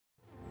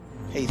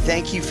Hey,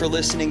 thank you for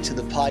listening to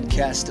the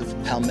podcast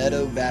of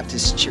Palmetto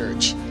Baptist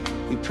Church.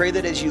 We pray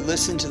that as you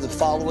listen to the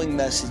following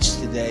message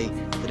today,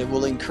 that it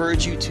will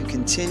encourage you to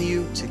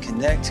continue to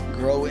connect,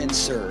 grow, and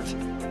serve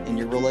in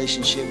your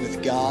relationship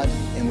with God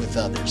and with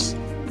others.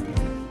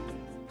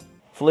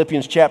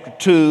 Philippians chapter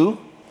 2,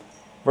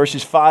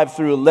 verses 5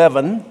 through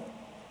 11.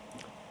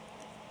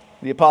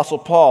 The Apostle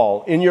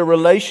Paul, in your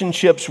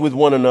relationships with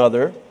one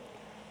another,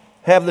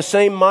 have the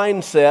same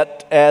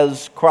mindset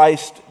as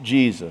Christ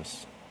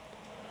Jesus,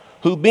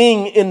 who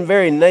being in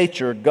very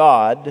nature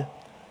God,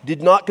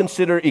 did not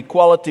consider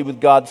equality with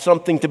God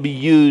something to be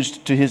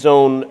used to his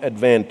own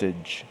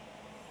advantage.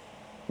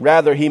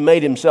 Rather, he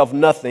made himself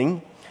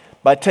nothing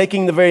by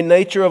taking the very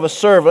nature of a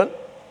servant,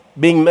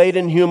 being made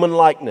in human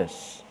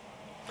likeness.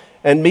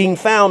 And being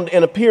found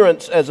in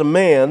appearance as a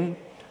man,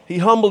 he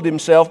humbled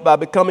himself by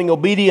becoming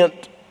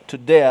obedient to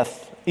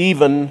death,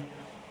 even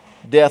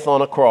death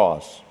on a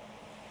cross.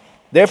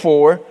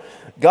 Therefore,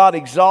 God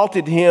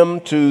exalted him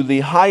to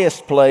the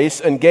highest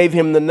place and gave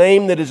him the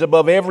name that is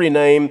above every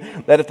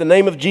name, that at the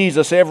name of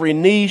Jesus every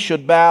knee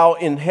should bow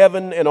in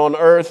heaven and on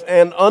earth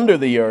and under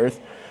the earth,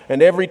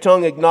 and every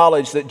tongue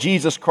acknowledge that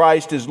Jesus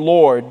Christ is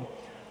Lord,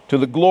 to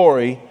the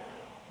glory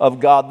of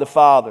God the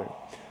Father.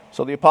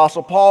 So the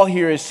Apostle Paul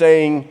here is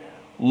saying,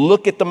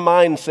 look at the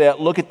mindset,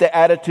 look at the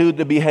attitude,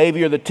 the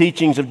behavior, the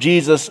teachings of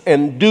Jesus,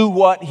 and do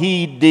what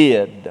he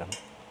did.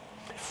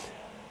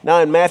 Now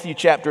in Matthew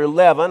chapter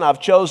 11,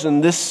 I've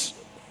chosen this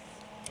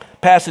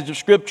passage of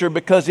Scripture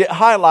because it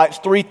highlights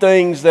three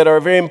things that are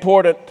very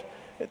important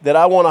that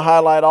I want to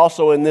highlight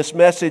also in this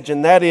message,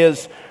 and that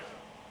is,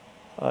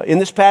 in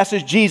this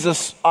passage,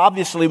 Jesus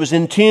obviously was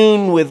in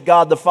tune with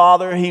God the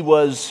Father. He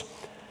was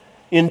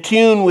in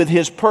tune with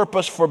his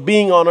purpose for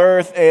being on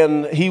earth,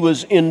 and he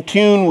was in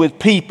tune with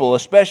people,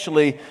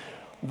 especially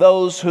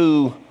those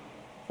who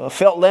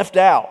felt left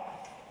out.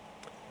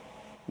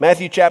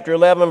 Matthew chapter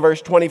 11,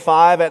 verse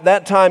 25, at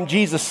that time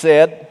Jesus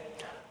said,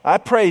 I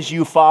praise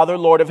you, Father,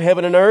 Lord of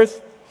heaven and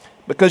earth,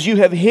 because you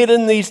have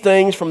hidden these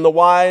things from the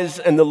wise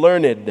and the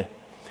learned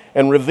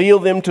and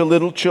revealed them to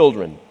little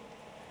children.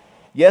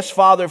 Yes,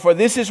 Father, for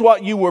this is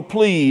what you were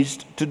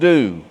pleased to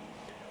do.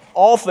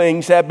 All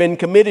things have been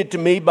committed to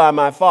me by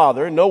my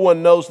Father. No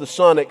one knows the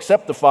Son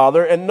except the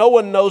Father, and no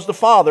one knows the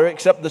Father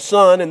except the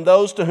Son and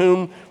those to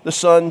whom the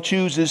Son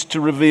chooses to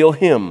reveal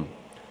him.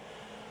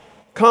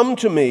 Come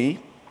to me,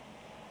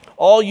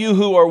 all you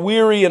who are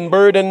weary and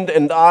burdened,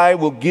 and I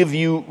will give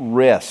you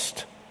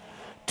rest.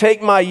 Take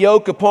my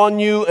yoke upon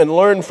you and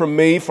learn from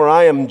me, for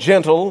I am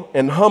gentle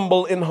and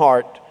humble in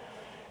heart,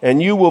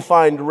 and you will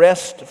find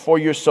rest for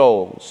your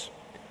souls.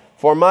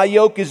 For my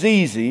yoke is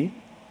easy,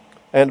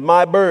 and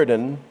my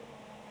burden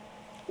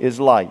is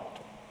light.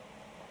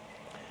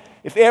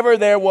 If ever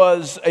there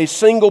was a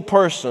single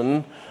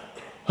person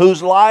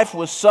whose life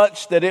was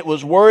such that it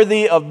was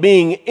worthy of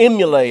being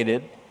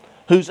emulated,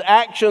 whose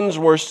actions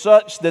were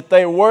such that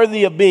they were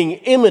worthy of being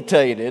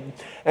imitated,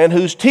 and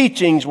whose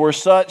teachings were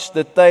such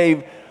that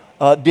they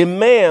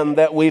demand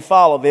that we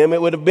follow them,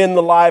 it would have been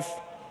the life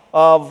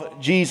of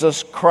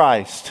Jesus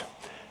Christ.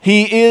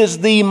 He is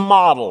the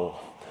model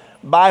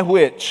by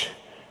which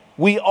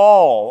we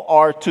all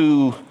are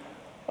to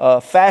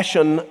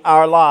fashion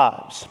our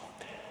lives.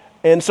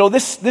 And so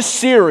this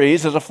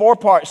series is a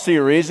four-part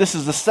series. This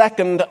is the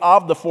second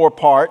of the four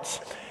parts.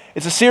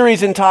 It's a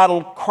series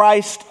entitled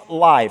Christ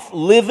Life,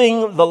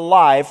 living the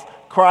life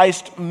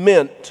Christ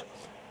meant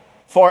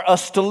for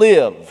us to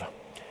live.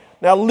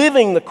 Now,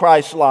 living the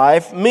Christ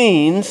life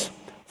means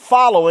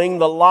following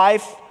the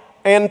life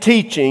and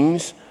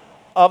teachings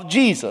of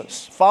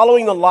Jesus,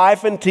 following the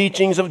life and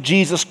teachings of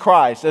Jesus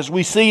Christ as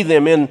we see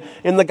them in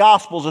the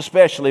Gospels,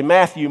 especially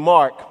Matthew,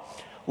 Mark,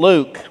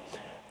 Luke,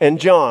 and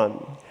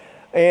John.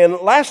 And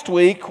last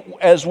week,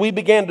 as we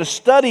began to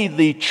study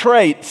the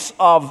traits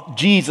of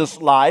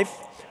Jesus' life,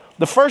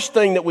 the first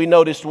thing that we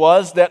noticed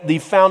was that the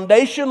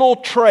foundational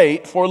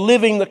trait for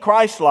living the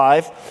Christ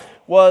life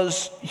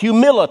was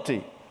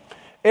humility.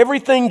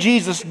 Everything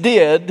Jesus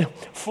did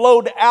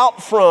flowed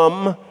out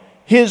from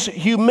his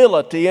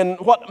humility. And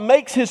what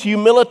makes his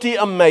humility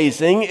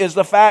amazing is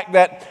the fact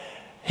that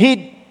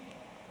he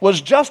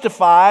was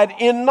justified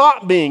in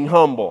not being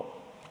humble.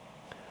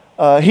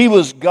 He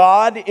was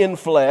God in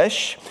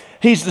flesh.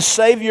 He's the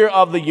Savior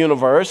of the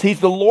universe. He's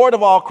the Lord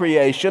of all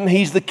creation.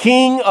 He's the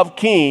King of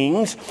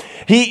kings.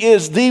 He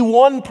is the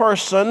one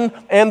person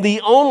and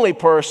the only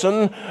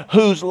person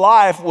whose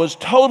life was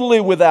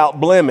totally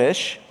without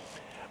blemish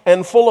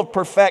and full of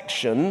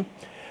perfection.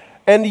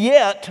 And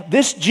yet,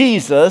 this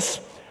Jesus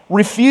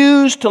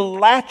refused to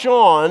latch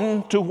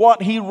on to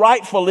what he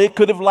rightfully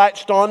could have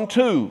latched on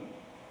to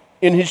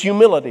in his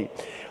humility.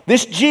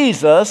 This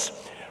Jesus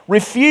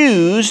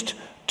refused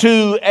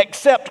to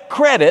accept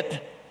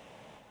credit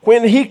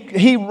when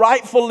he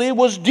rightfully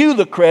was due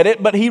the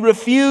credit, but he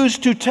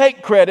refused to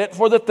take credit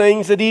for the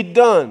things that he'd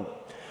done.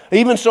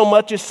 Even so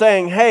much as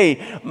saying,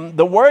 hey,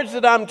 the words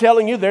that I'm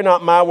telling you, they're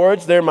not my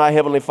words, they're my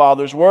Heavenly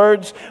Father's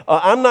words.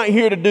 I'm not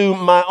here to do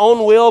my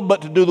own will,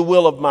 but to do the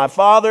will of my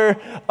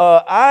Father.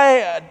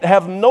 I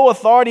have no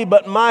authority,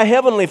 but my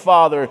Heavenly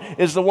Father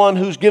is the one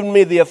who's given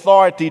me the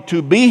authority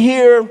to be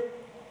here.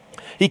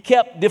 He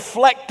kept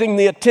deflecting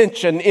the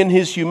attention in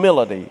his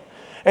humility.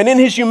 And in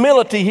his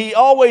humility, he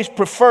always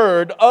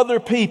preferred other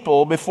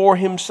people before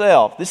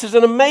himself. This is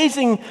an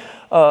amazing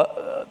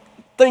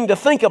thing to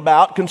think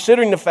about,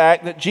 considering the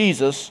fact that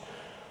Jesus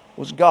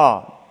was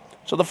God.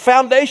 So the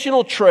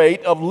foundational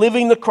trait of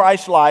living the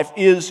Christ life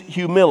is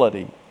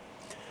humility.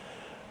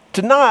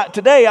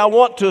 Today, I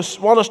want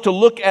us to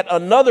look at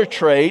another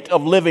trait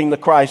of living the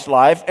Christ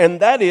life,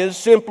 and that is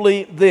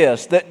simply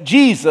this, that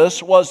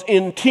Jesus was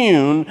in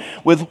tune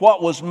with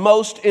what was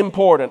most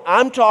important.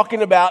 I'm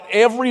talking about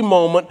every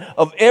moment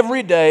of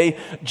every day.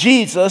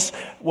 Jesus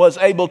was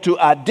able to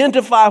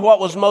identify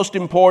what was most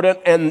important,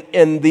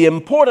 and the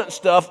important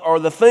stuff are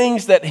the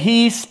things that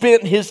he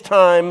spent his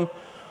time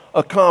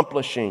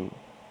accomplishing.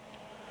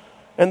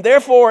 And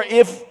therefore,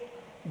 if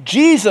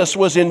Jesus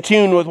was in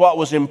tune with what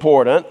was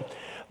important,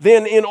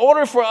 then in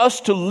order for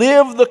us to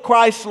live the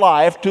Christ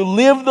life, to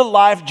live the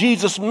life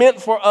Jesus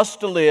meant for us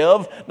to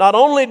live, not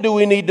only do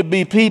we need to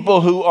be people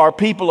who are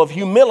people of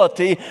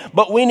humility,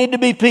 but we need to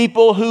be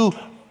people who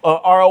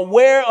are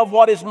aware of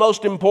what is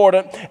most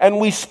important, and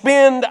we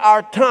spend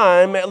our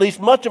time, at least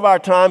much of our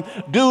time,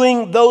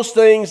 doing those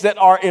things that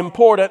are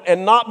important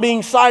and not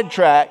being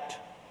sidetracked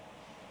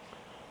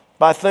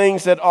by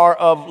things that are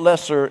of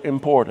lesser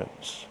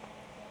importance.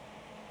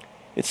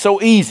 It's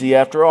so easy,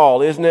 after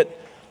all, isn't it,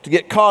 to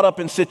get caught up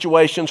in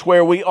situations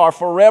where we are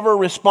forever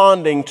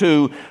responding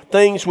to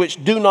things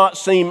which do not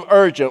seem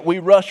urgent. We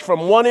rush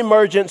from one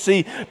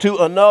emergency to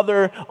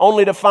another,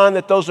 only to find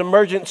that those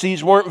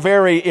emergencies weren't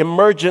very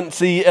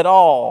emergency at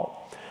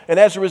all. And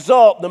as a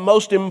result, the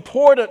most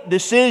important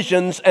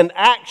decisions and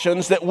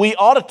actions that we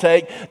ought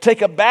to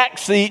take a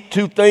backseat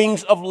to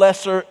things of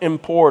lesser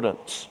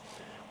importance.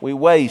 We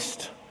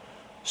waste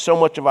so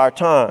much of our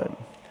time.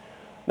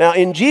 Now,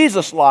 in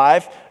Jesus'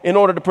 life, in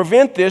order to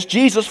prevent this,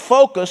 Jesus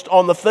focused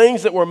on the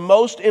things that were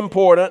most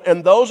important,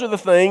 and those are the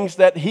things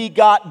that he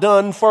got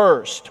done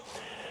first.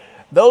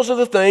 Those are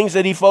the things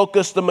that he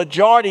focused the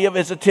majority of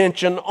his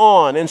attention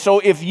on. And so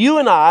if you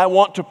and I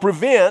want to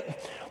prevent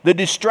the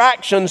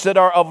distractions that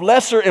are of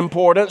lesser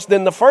importance,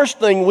 then the first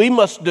thing we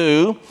must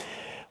do,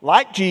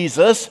 like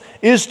Jesus,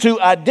 is to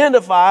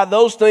identify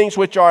those things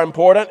which are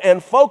important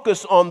and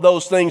focus on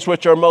those things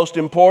which are most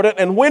important.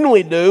 And when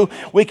we do,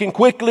 we can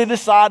quickly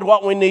decide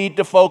what we need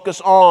to focus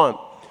on,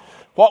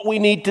 what we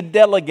need to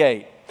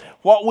delegate,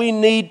 what we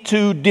need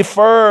to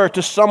defer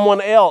to someone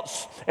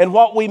else, and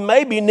what we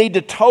maybe need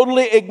to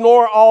totally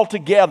ignore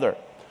altogether.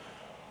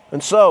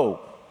 And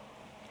so,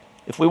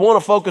 if we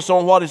want to focus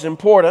on what is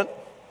important,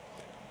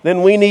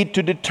 then we need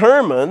to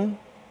determine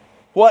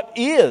what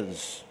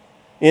is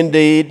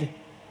indeed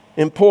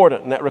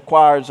important, and that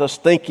requires us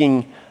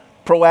thinking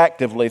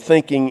proactively,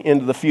 thinking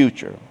into the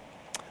future.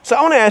 So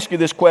I want to ask you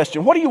this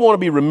question. What do you want to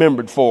be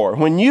remembered for?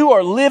 When you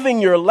are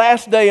living your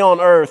last day on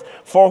earth,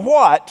 for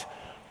what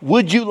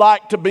would you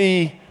like to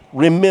be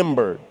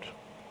remembered?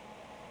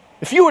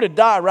 If you were to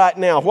die right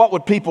now, what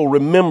would people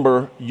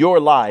remember your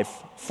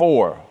life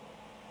for?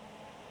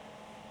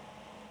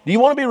 Do you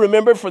want to be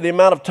remembered for the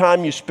amount of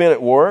time you spent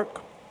at work?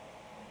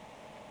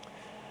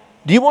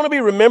 Do you want to be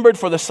remembered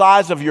for the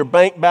size of your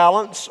bank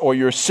balance or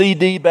your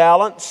CD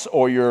balance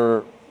or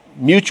your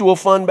mutual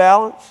fund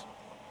balance?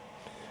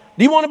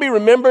 Do you want to be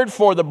remembered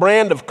for the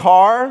brand of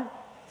car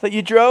that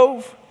you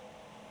drove?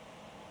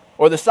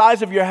 Or the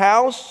size of your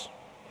house?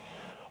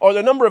 Or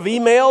the number of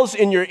emails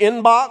in your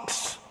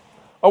inbox?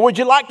 Or would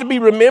you like to be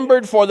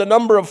remembered for the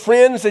number of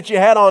friends that you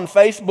had on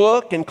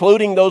Facebook,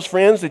 including those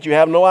friends that you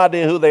have no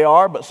idea who they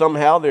are, but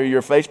somehow they're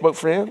your Facebook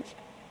friends?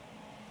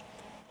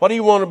 What do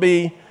you want to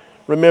be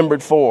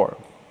remembered for?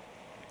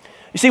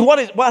 You see,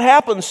 what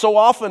happens so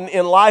often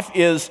in life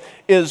is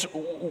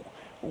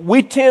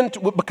we tend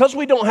to, because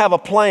we don't have a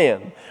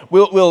plan,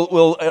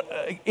 we'll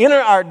enter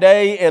our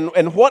day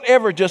and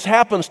whatever just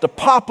happens to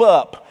pop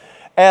up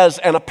as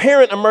an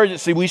apparent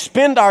emergency, we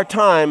spend our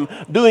time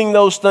doing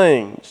those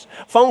things.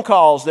 Phone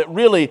calls that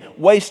really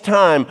waste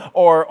time,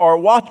 or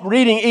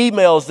reading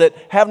emails that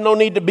have no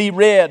need to be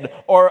read,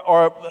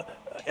 or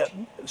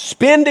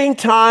spending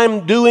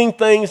time doing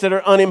things that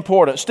are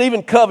unimportant.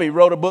 Stephen Covey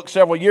wrote a book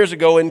several years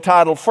ago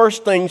entitled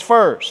First Things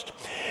First.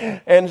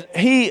 And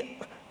he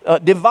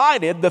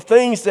divided the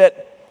things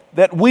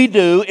that we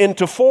do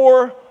into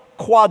 4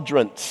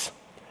 quadrants.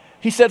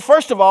 He said,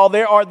 first of all,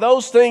 there are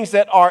those things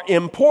that are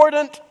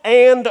important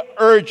and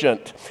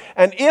urgent.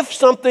 And if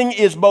something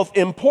is both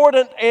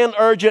important and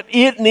urgent,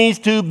 it needs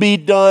to be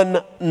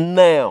done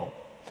now.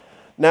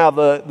 Now,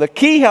 the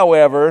key,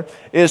 however,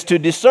 is to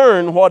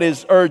discern what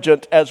is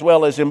urgent as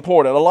well as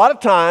important. A lot of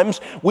times,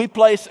 we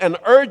place an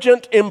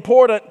urgent,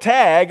 important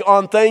tag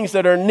on things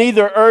that are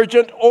neither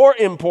urgent or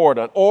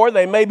important. Or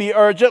they may be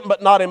urgent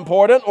but not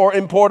important, or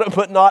important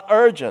but not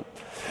urgent.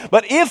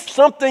 But if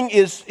something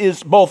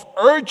is both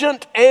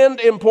urgent and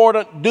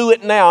important, do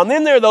it now. And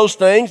then there are those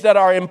things that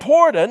are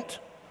important.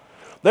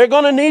 They're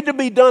going to need to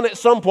be done at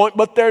some point,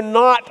 but they're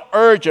not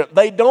urgent.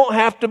 They don't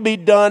have to be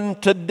done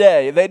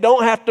today. They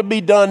don't have to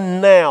be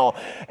done now.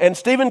 And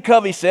Stephen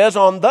Covey says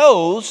on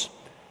those,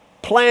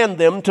 plan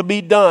them to be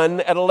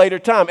done at a later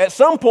time. At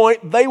some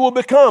point, they will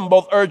become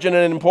both urgent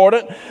and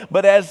important,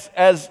 but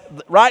as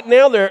right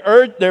now they're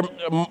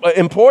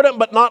important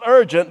but not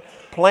urgent,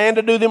 plan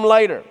to do them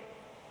later.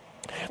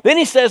 Then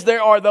he says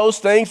there are those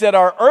things that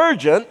are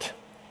urgent,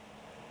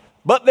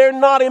 but they're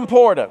not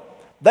important.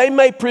 They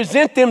may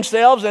present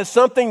themselves as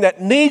something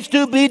that needs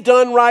to be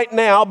done right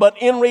now, but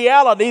in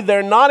reality,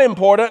 they're not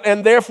important,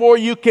 and therefore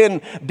you can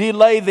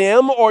delay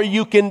them, or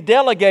you can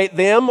delegate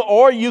them,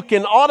 or you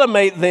can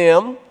automate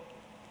them,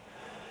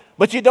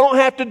 but you don't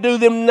have to do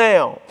them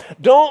now.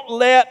 Don't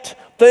let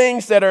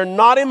things that are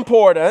not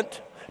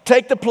important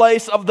take the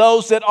place of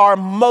those that are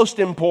most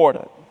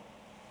important.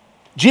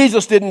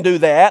 Jesus didn't do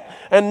that,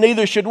 and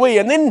neither should we.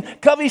 And then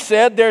Covey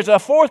said there's a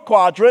fourth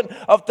quadrant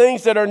of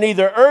things that are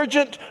neither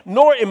urgent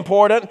nor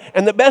important,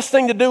 and the best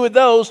thing to do with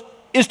those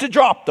is to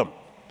drop them.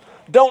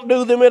 Don't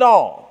do them at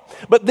all.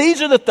 But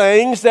these are the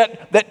things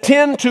that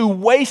tend to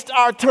waste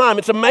our time.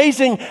 It's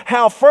amazing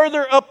how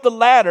further up the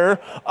ladder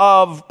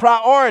of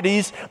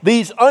priorities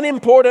these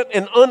unimportant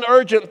and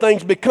unurgent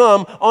things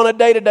become on a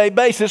day-to-day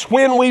basis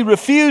when we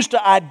refuse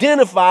to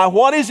identify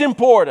what is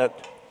important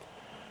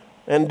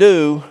and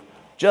do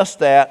just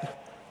that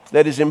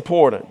is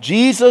important.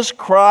 Jesus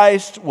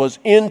Christ was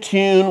in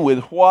tune with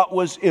what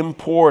was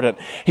important.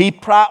 He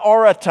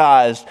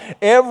prioritized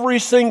every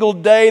single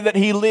day that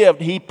he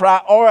lived. He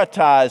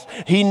prioritized.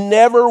 He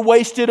never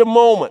wasted a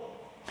moment.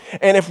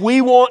 And if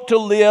we want to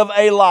live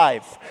a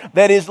life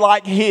that is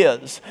like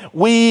his,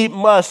 we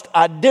must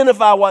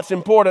identify what's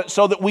important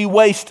so that we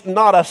waste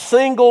not a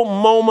single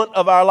moment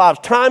of our lives.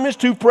 Time is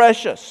too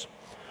precious.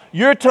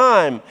 Your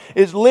time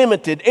is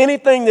limited.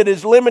 Anything that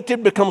is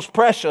limited becomes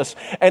precious.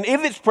 And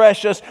if it's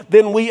precious,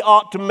 then we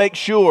ought to make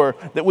sure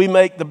that we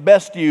make the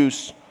best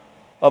use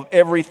of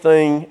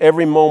everything,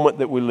 every moment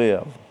that we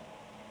live.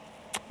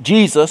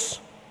 Jesus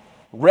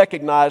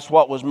recognized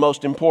what was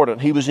most important.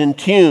 He was in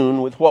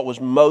tune with what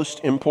was most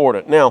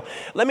important. Now,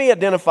 let me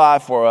identify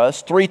for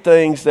us three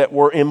things that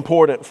were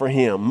important for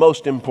him,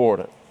 most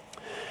important.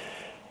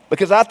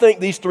 Because I think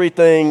these three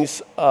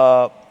things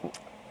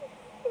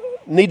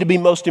need to be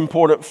most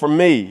important for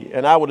me,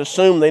 and I would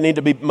assume they need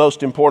to be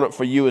most important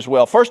for you as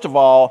well. First of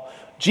all,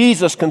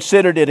 Jesus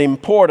considered it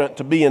important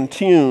to be in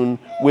tune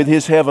with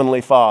his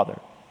heavenly Father.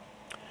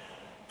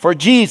 For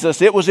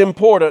Jesus, it was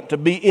important to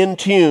be in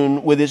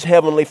tune with his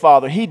heavenly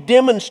Father. He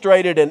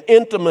demonstrated an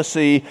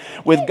intimacy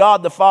with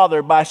God the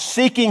Father by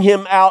seeking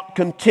him out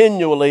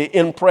continually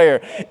in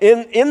prayer.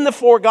 In the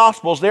four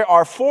Gospels, there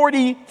are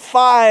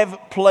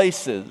 45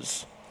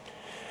 places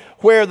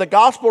where the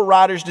gospel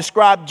writers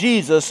describe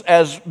Jesus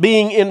as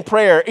being in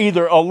prayer,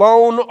 either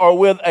alone or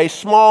with a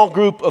small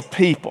group of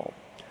people.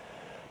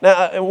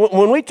 Now,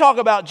 when we talk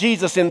about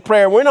Jesus in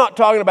prayer, we're not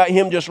talking about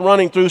him just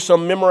running through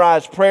some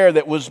memorized prayer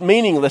that was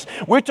meaningless.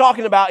 We're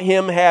talking about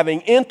him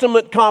having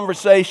intimate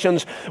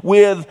conversations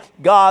with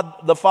God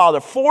the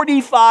Father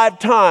 45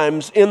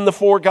 times in the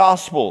four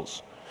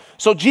Gospels.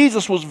 So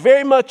Jesus was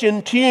very much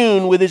in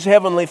tune with his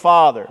heavenly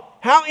Father.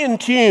 How in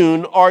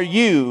tune are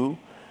you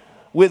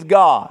with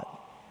God?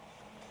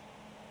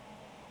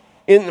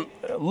 In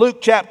Luke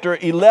chapter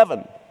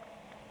 11,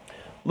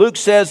 Luke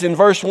says in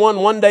verse 1,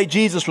 one day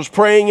Jesus was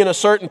praying in a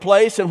certain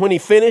place, and when he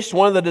finished,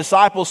 one of the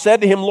disciples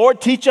said to him, "Lord,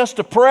 teach us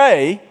to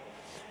pray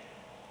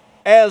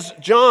as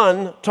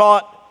John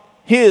taught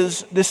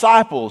his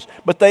disciples."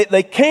 But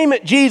they came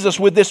at Jesus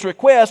with this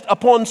request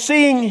upon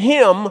seeing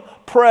him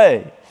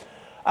pray.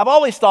 I've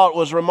always thought it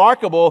was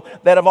remarkable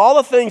that of all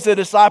the things the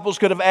disciples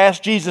could have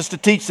asked Jesus to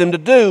teach them to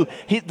do,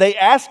 they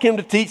asked him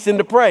to teach them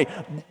to pray.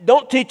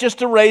 Don't teach us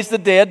to raise the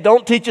dead.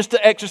 Don't teach us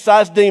to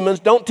exorcise demons.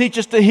 Don't teach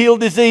us to heal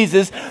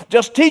diseases.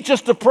 Just teach us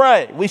to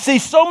pray. We see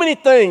so many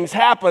things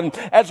happen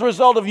as a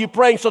result of you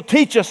praying, so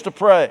teach us to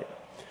pray.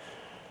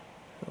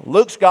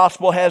 Luke's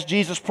gospel has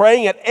Jesus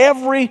praying at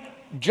every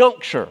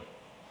juncture.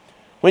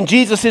 When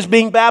Jesus is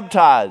being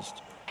baptized,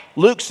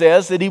 Luke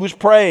says that he was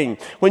praying.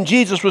 When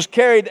Jesus was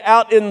carried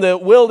out in the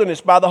wilderness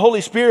by the Holy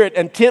Spirit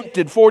and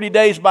tempted 40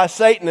 days by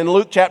Satan in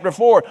Luke chapter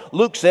 4,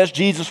 Luke says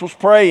Jesus was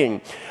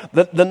praying.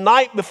 The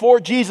night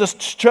before Jesus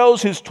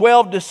chose his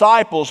 12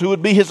 disciples who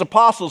would be his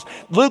apostles,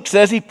 Luke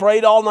says he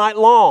prayed all night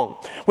long.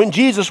 When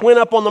Jesus went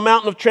up on the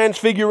mountain of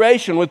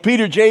transfiguration with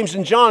Peter, James,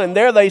 and John, and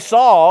there they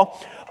saw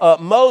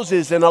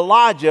Moses and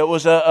Elijah. It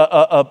was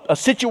a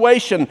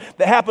situation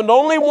that happened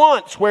only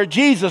once where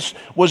Jesus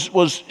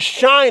was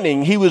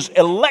shining. He was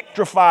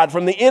electrified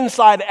from the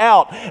inside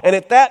out. And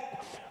at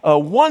that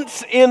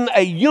once in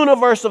a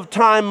universe of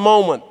time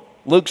moment,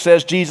 Luke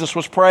says Jesus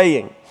was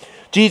praying.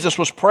 Jesus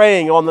was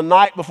praying on the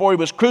night before he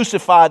was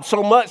crucified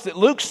so much that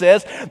Luke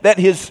says that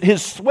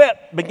his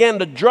sweat began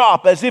to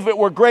drop as if it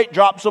were great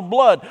drops of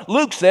blood.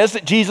 Luke says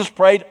that Jesus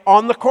prayed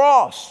on the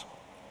cross.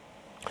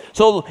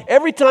 So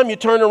every time you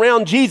turn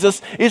around,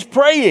 Jesus is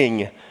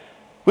praying.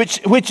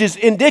 which is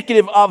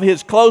indicative of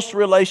his close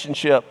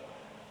relationship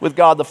with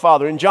God the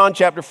Father. In John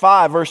chapter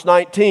 5, verse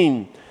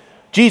 19,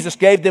 Jesus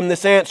gave them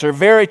this answer: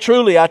 "Very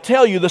truly, I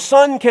tell you, the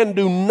Son can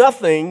do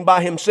nothing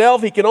by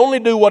himself. He can only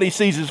do what he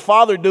sees his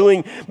Father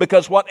doing,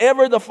 because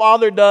whatever the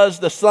Father does,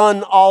 the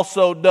Son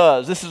also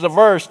does." This is a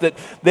verse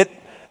that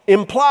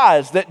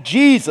implies that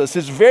Jesus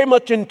is very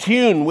much in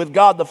tune with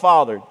God the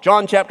Father.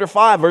 John chapter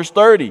 5, verse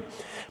 30,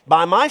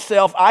 "By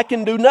myself I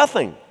can do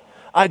nothing.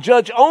 I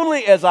judge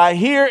only as I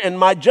hear, and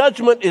my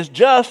judgment is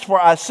just,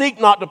 for I seek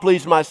not to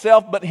please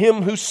myself, but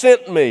him who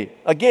sent me."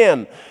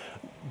 Again,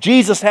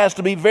 Jesus has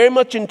to be very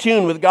much in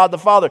tune with God the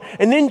Father.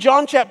 And then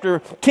John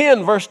chapter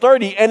 10, verse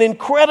 30, an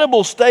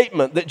incredible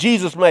statement that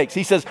Jesus makes.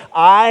 He says,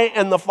 "I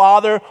and the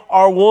Father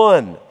are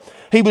one."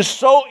 He was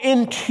so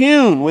in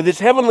tune with his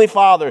heavenly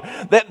Father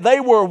that they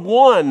were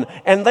one.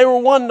 And they were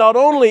one not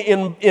only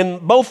in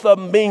both of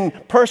them being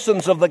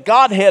persons of the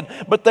Godhead,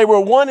 but they were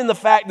one in the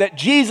fact that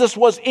Jesus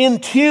was in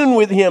tune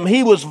with him.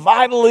 He was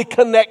vitally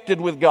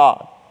connected with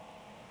God.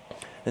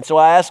 And so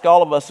I ask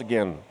all of us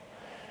again,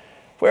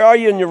 where are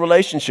you in your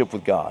relationship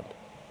with God?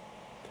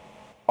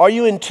 Are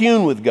you in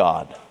tune with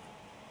God?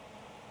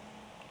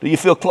 Do you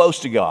feel close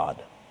to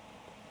God?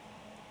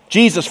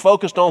 Jesus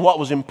focused on what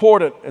was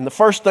important, and the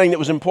first thing that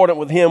was important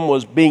with him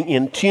was being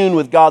in tune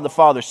with God the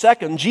Father.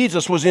 Second,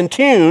 Jesus was in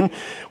tune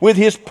with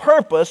his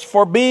purpose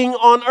for being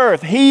on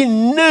earth. He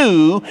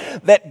knew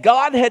that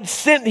God had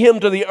sent him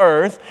to the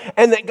earth,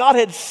 and that God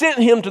had sent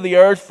him to the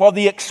earth for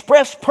the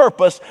express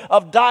purpose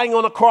of dying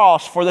on a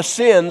cross for the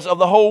sins of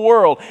the whole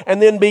world,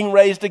 and then being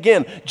raised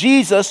again.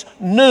 Jesus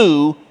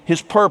knew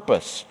his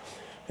purpose.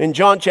 In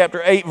John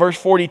chapter 8, verse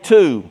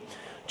 42,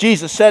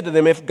 Jesus said to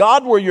them, "If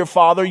God were your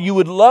Father, you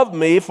would love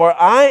me, for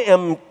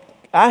I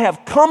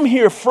have come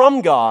here from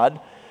God.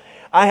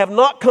 I have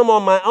not come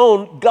on my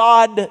own.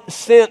 God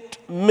sent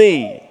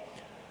me."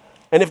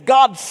 And if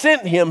God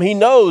sent him, he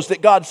knows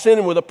that God sent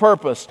him with a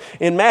purpose.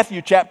 In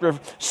Matthew chapter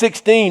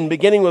 16,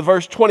 beginning with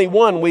verse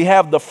 21, we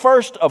have the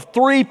first of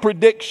three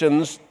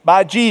predictions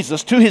by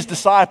Jesus to his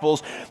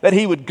disciples that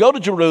he would go to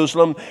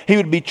Jerusalem, he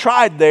would be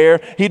tried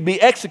there, he'd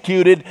be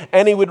executed,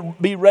 and he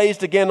would be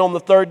raised again on the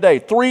third day.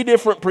 Three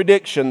different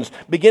predictions,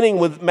 beginning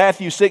with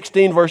Matthew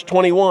 16, verse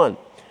 21.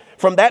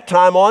 From that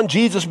time on,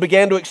 Jesus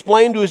began to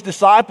explain to his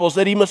disciples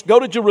that he must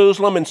go to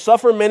Jerusalem and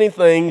suffer many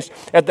things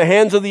at the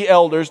hands of the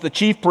elders, the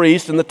chief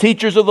priests, and the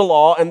teachers of the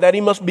law, and that he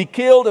must be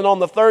killed and on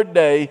the third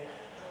day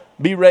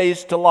be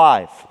raised to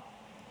life.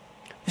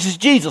 This is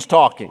Jesus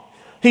talking.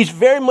 He's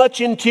very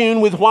much in tune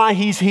with why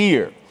he's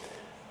here.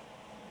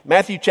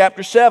 Matthew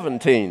chapter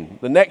 17,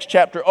 the next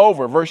chapter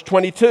over, verse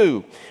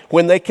 22.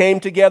 When they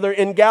came together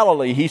in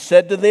Galilee, he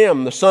said to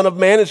them, "The Son of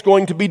Man is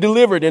going to be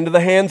delivered into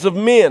the hands of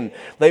men.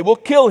 They will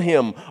kill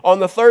him. On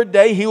the third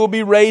day he will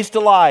be raised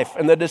to life."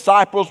 And the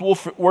disciples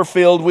were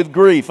filled with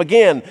grief.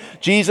 Again,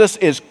 Jesus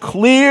is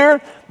clear.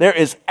 There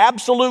is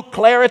absolute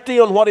clarity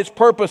on what his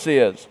purpose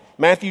is.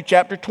 Matthew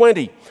chapter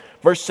 20,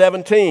 verse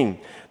 17.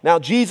 Now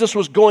Jesus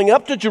was going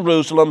up to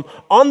Jerusalem.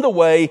 On the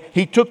way,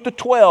 he took the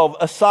 12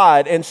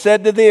 aside and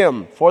said to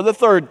them, for the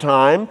third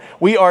time,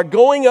 "We are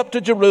going up to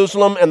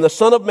Jerusalem, and the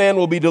Son of Man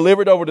will be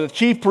delivered over to the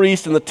chief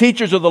priests and the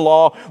teachers of the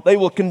law. They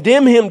will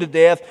condemn him to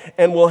death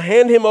and will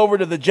hand him over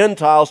to the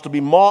Gentiles to be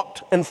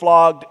mocked and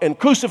flogged and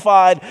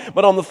crucified.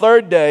 But on the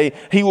third day,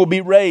 he will be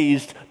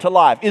raised to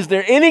life." Is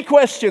there any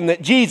question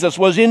that Jesus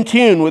was in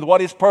tune with what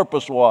his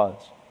purpose was?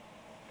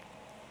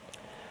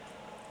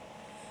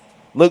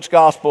 Luke's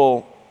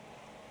gospel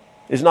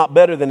is not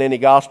better than any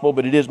gospel,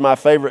 but it is my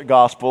favorite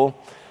gospel.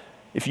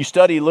 If you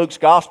study Luke's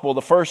gospel,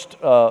 the first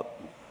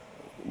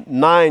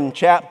 9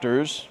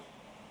 chapters,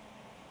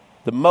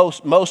 the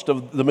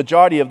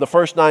majority of the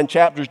first 9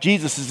 chapters,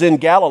 Jesus is in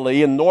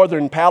Galilee in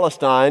northern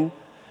Palestine.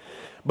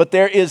 But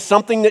there is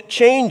something that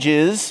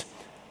changes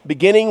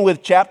beginning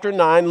with chapter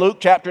 9,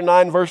 Luke chapter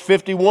 9, verse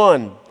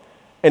 51.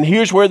 And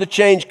here's where the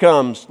change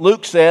comes.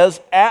 Luke says,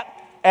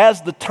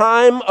 as the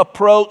time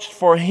approached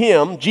for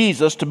him,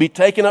 Jesus, to be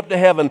taken up to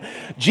heaven,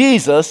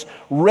 Jesus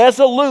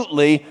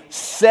resolutely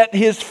set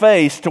his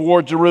face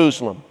toward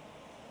Jerusalem.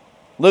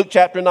 Luke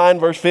chapter 9,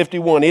 verse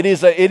 51. It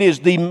is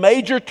the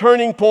major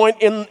turning point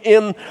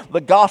in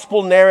the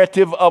gospel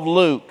narrative of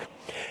Luke.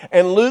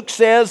 And Luke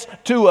says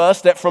to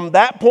us that from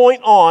that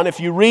point on, if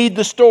you read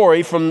the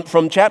story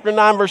from chapter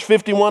 9, verse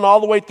 51 all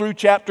the way through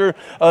chapter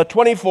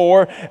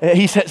 24,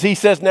 he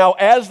says, now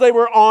as they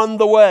were on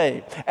the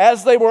way,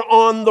 as they were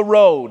on the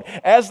road,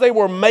 as they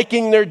were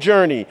making their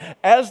journey,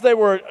 as they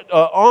were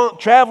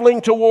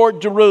traveling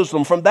toward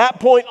Jerusalem, from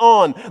that point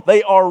on,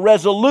 they are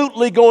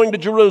resolutely going to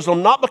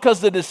Jerusalem, not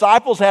because the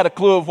disciples had a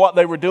clue of what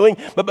they were doing,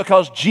 but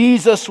because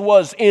Jesus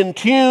was in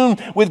tune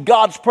with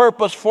God's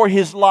purpose for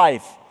his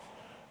life.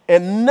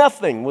 And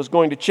nothing was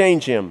going to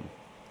change him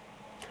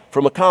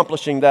from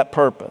accomplishing that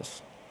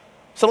purpose.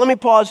 So let me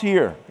pause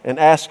here and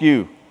ask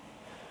you,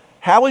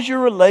 how is your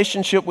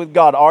relationship with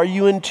God? Are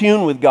you in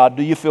tune with God?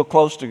 Do you feel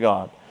close to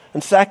God?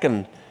 And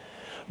second,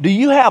 do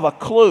you have a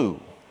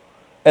clue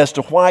as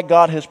to why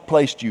God has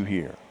placed you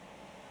here?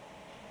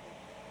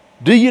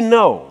 Do you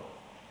know?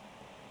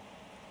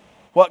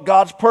 what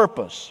God's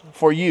purpose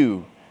for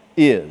you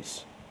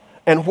is.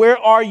 And where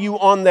are you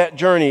on that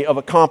journey of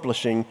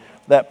accomplishing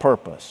that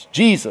purpose?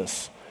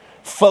 Jesus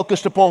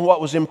focused upon what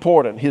was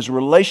important, his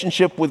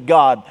relationship with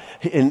God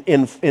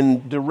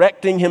in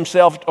directing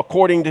himself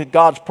according to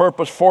God's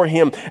purpose for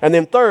him. And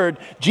then third,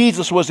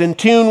 Jesus was in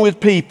tune with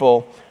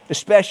people,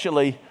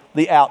 especially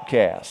the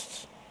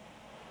outcasts.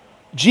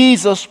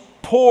 Jesus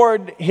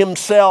poured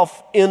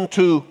himself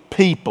into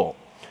people.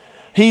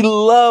 He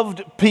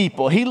loved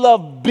people. He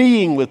loved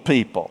being with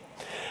people.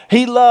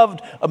 He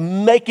loved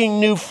making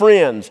new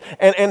friends.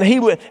 And he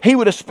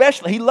would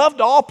especially, he loved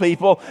all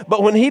people,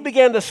 but when he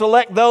began to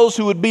select those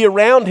who would be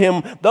around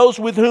him, those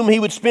with whom he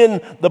would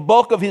spend the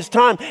bulk of his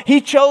time,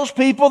 he chose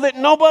people that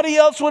nobody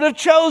else would have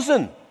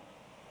chosen.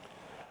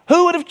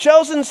 Who would have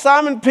chosen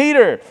Simon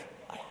Peter?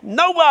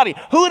 Nobody.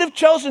 Who would have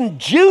chosen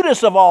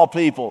Judas of all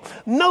people?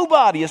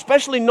 Nobody,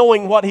 especially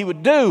knowing what he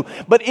would do.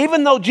 But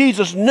even though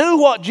Jesus knew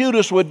what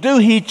Judas would do,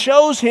 he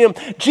chose him.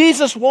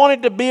 Jesus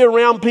wanted to be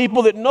around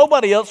people that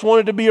nobody else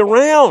wanted to be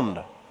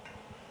around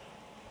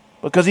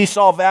because he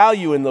saw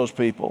value in those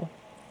people.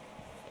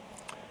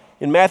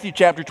 In Matthew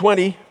chapter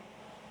 20,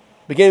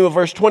 beginning with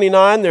verse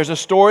 29, there's a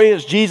story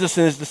as Jesus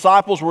and his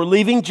disciples were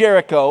leaving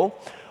Jericho.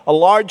 A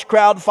large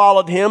crowd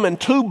followed him, and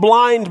two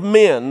blind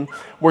men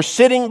were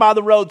sitting by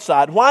the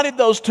roadside. Why were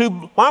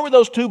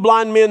those two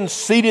blind men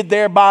seated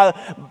there by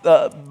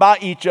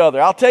each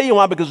other? I'll tell you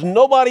why, because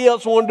nobody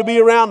else wanted to be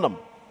around them.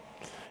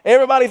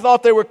 Everybody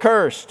thought they were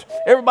cursed.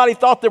 Everybody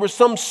thought there was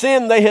some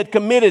sin they had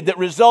committed that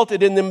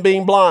resulted in them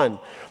being blind.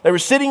 They were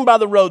sitting by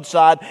the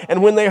roadside,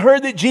 and when they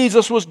heard that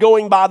Jesus was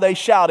going by, they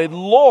shouted,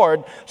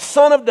 "Lord,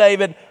 Son of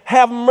David,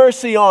 have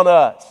mercy on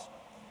us."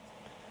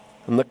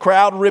 And the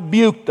crowd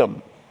rebuked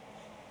them.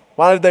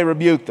 Why did they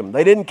rebuke them?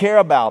 They didn't care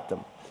about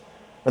them.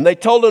 And they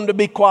told them to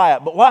be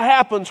quiet. But what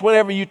happens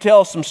whenever you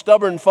tell some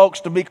stubborn folks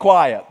to be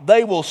quiet?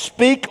 They will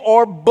speak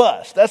or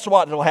bust. That's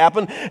what will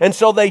happen. And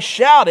so they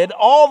shouted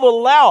all the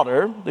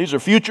louder, these are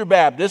future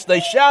Baptists, they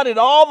shouted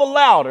all the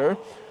louder,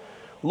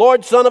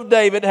 "Lord, Son of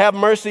David, have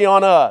mercy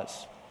on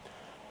us."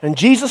 And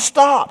Jesus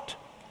stopped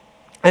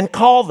and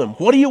called them.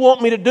 "What do you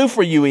want me to do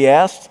for you?" he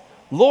asked.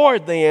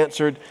 "Lord," they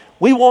answered,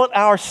 "we want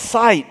our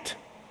sight."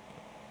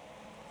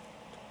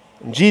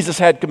 And Jesus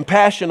had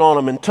compassion on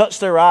them and touched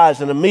their eyes,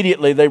 and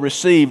immediately they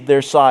received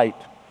their sight.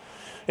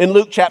 In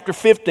Luke chapter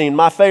 15,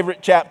 my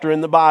favorite chapter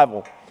in the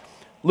Bible,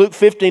 Luke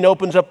 15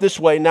 opens up this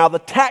way. Now the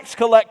tax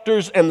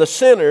collectors and the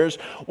sinners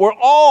were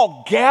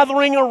all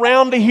gathering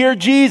around to hear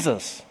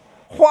Jesus.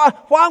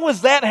 Why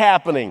was that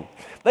happening?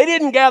 They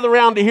didn't gather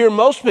around to hear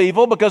most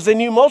people because they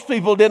knew most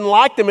people didn't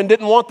like them and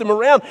didn't want them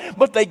around.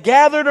 But they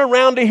gathered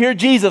around to hear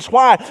Jesus.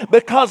 Why?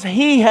 Because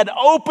he had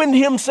opened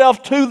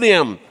himself to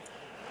them.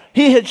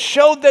 He had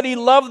showed that he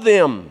loved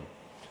them.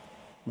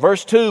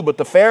 Verse 2, but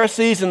the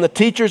Pharisees and the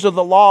teachers of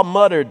the law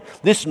muttered,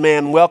 "This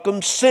man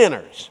welcomes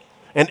sinners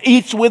and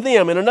eats with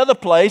them." In another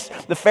place,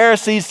 the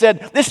Pharisees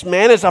said, "This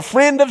man is a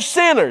friend of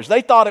sinners."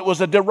 They thought it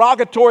was a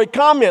derogatory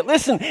comment.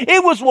 Listen,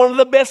 it was one of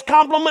the best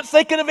compliments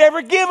they could have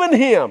ever given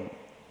him.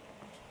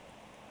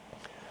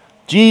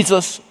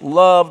 Jesus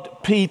loved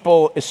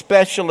people,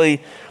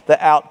 especially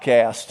the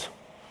outcast.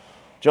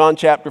 John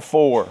chapter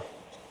 4.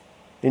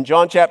 In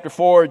John chapter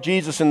 4,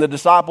 Jesus and the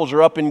disciples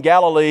are up in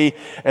Galilee,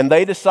 and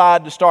they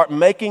decide to start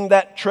making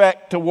that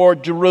trek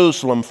toward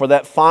Jerusalem for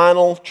that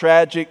final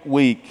tragic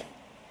week.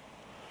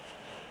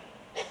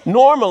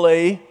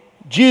 Normally,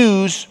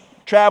 Jews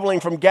traveling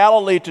from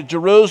Galilee to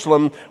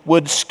Jerusalem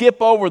would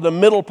skip over the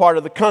middle part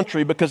of the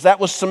country because that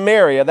was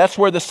Samaria. That's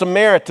where the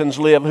Samaritans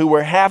live, who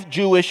were half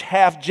Jewish,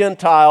 half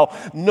Gentile.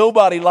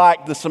 Nobody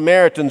liked the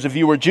Samaritans if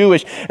you were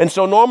Jewish. And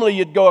so normally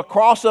you'd go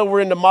across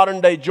over into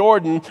modern-day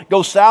Jordan,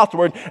 go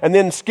southward, and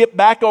then skip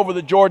back over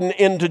the Jordan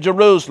into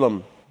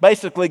Jerusalem,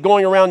 basically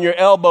going around your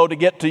elbow to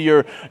get to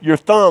your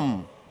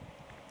thumb.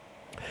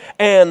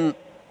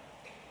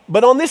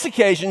 But on this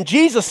occasion,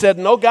 Jesus said,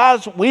 "No,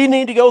 guys, we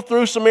need to go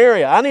through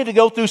Samaria. I need to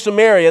go through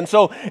Samaria." And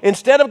so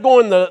instead of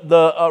going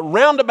the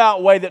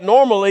roundabout way that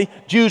normally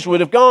Jews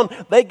would have gone,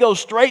 they go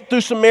straight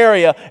through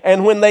Samaria.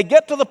 And when they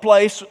get to the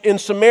place in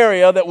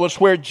Samaria that was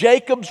where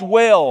Jacob's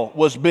well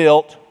was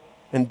built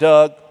and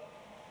dug,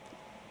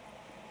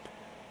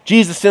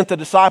 Jesus sent the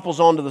disciples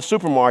on to the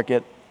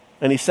supermarket,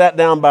 and he sat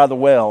down by the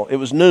well. It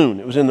was noon.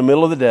 It was in the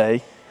middle of the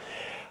day.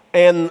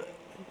 And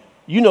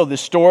you know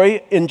this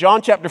story. In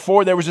John chapter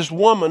 4, there was this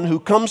woman who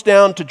comes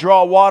down to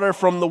draw water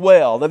from the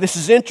well. Now, this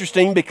is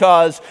interesting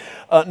because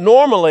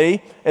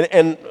normally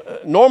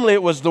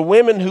it was the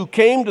women who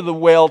came to the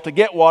well to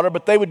get water,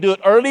 but they would do it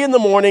early in the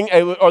morning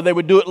or they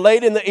would do it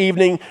late in the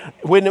evening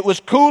when it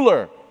was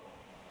cooler.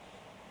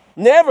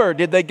 Never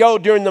did they go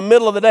during the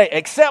middle of the day,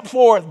 except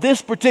for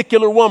this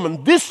particular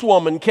woman. This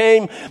woman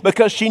came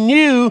because she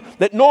knew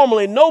that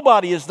normally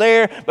nobody is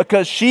there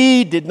because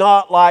she did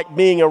not like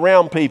being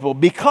around people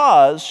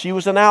because she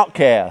was an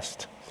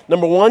outcast.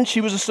 Number one, she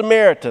was a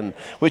Samaritan,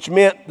 which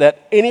meant that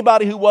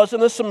anybody who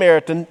wasn't a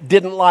Samaritan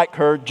didn't like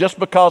her just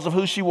because of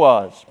who she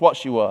was, what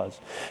she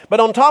was. But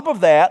on top of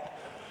that,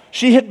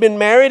 she had been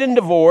married and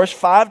divorced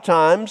 5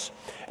 times.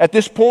 At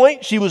this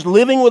point, she was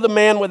living with a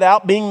man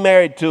without being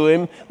married to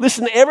him.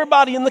 Listen,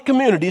 everybody in the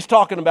community is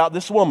talking about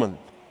this woman.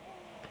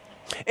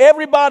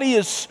 Everybody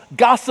is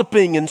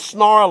gossiping and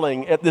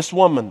snarling at this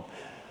woman.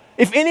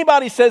 If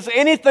anybody says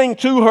anything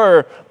to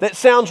her that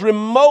sounds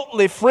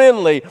remotely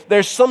friendly,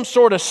 there's some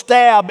sort of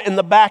stab in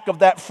the back of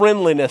that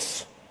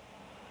friendliness.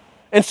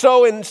 And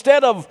so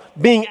instead of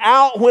being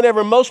out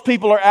whenever most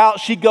people are out,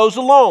 she goes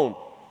alone.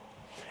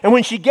 And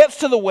when she gets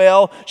to the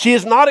well, she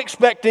is not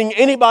expecting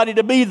anybody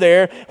to be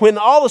there, when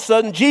all of a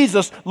sudden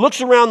Jesus looks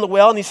around the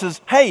well and he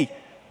says, "Hey,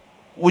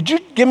 would you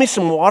give me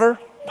some water?"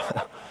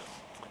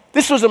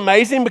 This was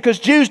amazing because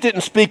Jews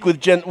didn't speak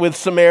with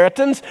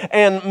Samaritans,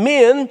 and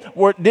men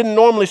didn't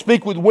normally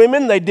speak with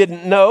women they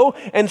didn't know.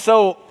 And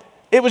so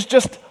it was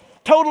just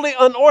totally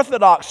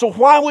unorthodox. So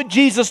why would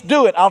Jesus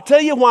do it? I'll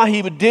tell you why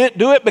he would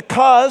do it.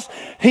 Because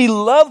he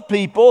loved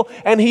people,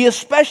 and he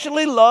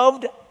especially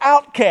loved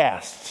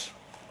outcasts.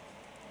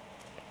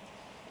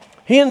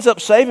 He ends up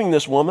saving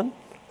this woman.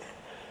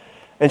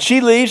 And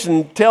she leaves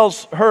and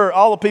tells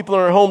all the people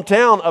in her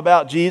hometown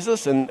about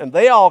Jesus, and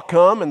they all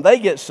come and they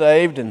get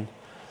saved. And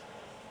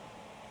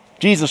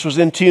Jesus was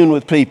in tune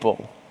with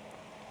people,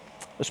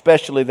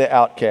 especially the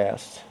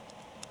outcasts.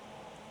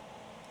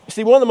 You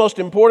see, one of the most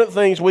important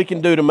things we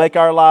can do to make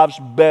our lives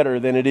better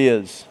than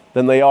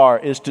they are,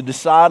 is to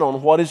decide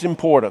on what is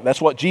important. That's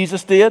what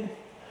Jesus did.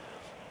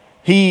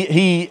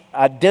 He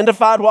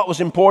identified what was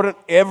important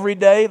every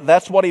day.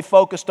 That's what he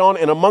focused on.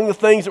 And among the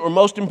things that were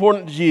most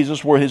important to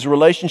Jesus were his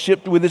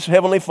relationship with his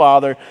Heavenly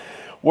Father,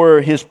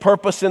 were his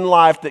purpose in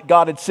life that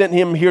God had sent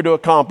him here to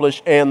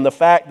accomplish, and the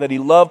fact that he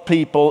loved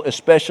people,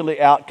 especially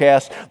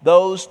outcasts.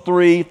 Those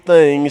three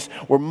things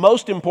were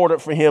most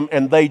important for him,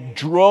 and they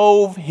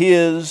drove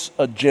his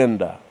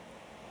agenda.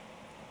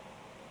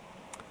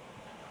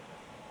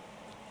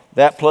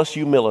 That plus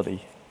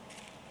humility.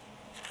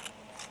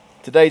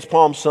 Today's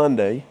Palm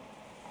Sunday.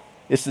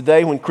 It's the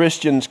day when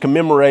Christians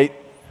commemorate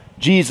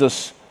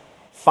Jesus'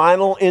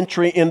 final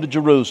entry into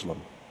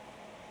Jerusalem.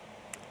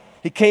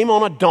 He came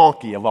on a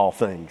donkey, of all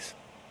things.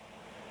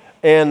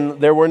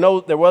 And there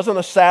wasn't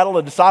a saddle.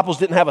 The disciples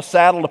didn't have a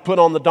saddle to put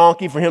on the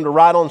donkey for him to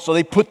ride on, so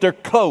they put their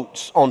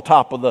coats on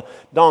top of the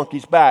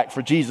donkey's back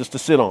for Jesus to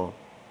sit on.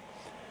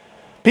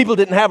 People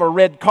didn't have a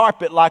red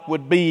carpet like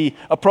would be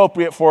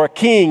appropriate for a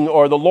king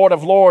or the Lord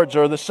of Lords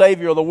or the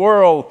Savior of the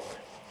world.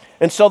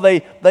 And so they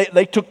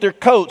took their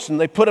coats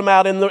and they put them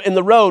out in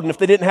the road. And if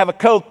they didn't have a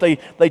coat,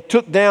 they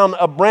took down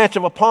a branch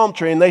of a palm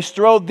tree and they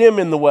strode them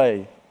in the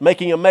way,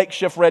 making a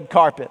makeshift red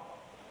carpet.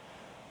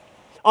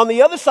 On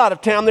the other side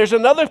of town, there's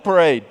another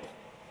parade.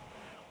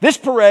 This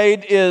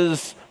parade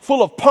is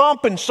full of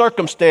pomp and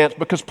circumstance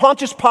because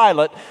Pontius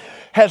Pilate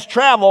has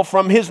traveled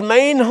from his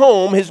main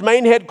home, his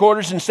main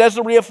headquarters in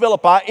Caesarea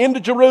Philippi,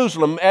 into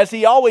Jerusalem, as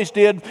he always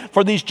did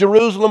for these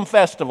Jerusalem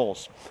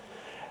festivals.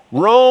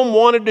 Rome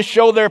wanted to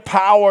show their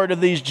power to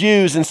these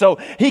Jews, and so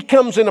he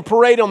comes in a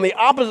parade on the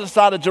opposite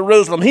side of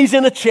Jerusalem. He's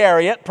in a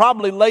chariot,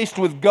 probably laced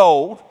with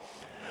gold,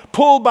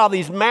 pulled by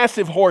these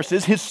massive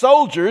horses. His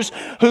soldiers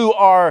who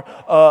are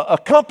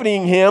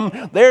accompanying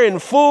him, they're in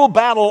full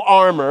battle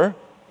armor,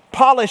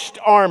 polished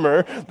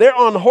armor. They're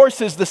on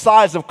horses the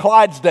size of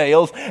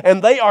Clydesdales,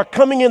 and they are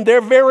coming in.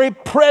 Their very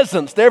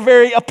presence, their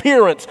very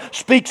appearance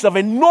speaks of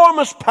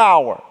enormous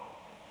power.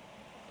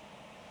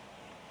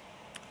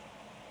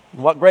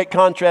 What great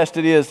contrast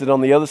it is that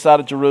on the other side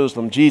of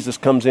Jerusalem, Jesus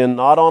comes in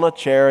not on a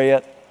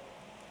chariot,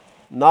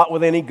 not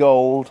with any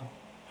gold,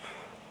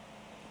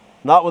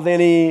 not with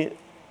any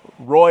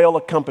royal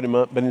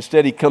accompaniment, but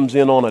instead he comes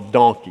in on a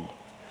donkey.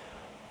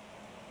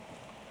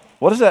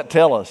 What does that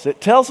tell us? It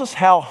tells us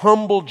how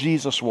humble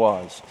Jesus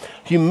was.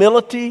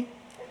 Humility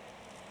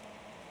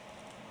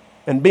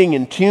and being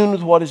in tune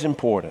with what is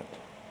important.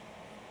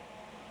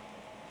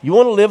 You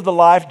want to live the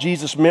life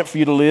Jesus meant for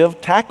you to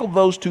live? Tackle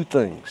those two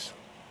things,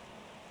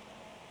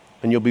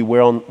 and you'll be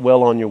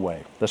well on your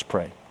way. Let's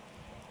pray.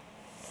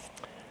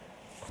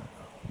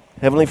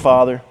 Heavenly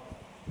Father,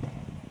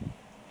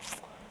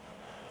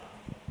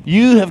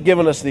 you have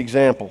given us the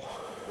example.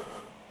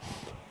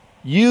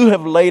 You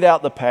have laid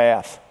out the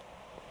path.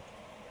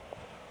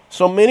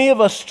 So many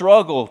of us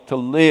struggle to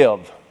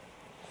live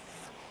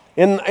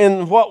in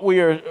what we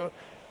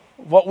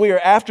are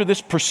after,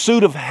 this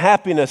pursuit of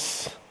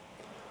happiness.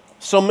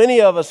 So many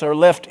of us are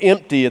left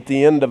empty at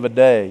the end of a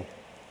day.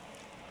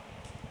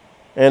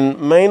 And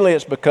mainly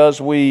it's because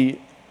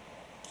we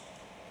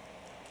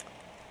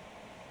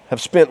have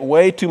spent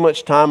way too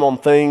much time on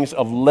things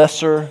of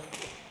lesser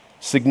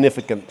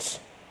significance.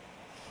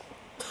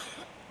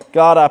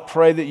 God, I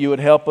pray that you would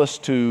help us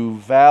to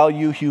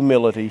value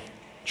humility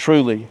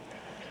truly,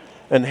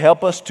 and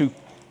help us to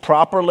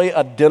properly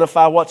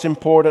identify what's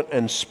important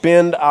and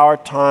spend our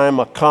time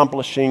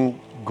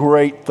accomplishing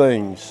great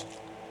things.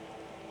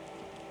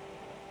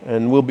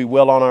 And we'll be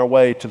well on our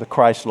way to the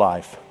Christ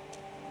life.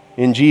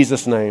 In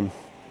Jesus' name,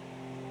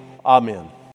 amen.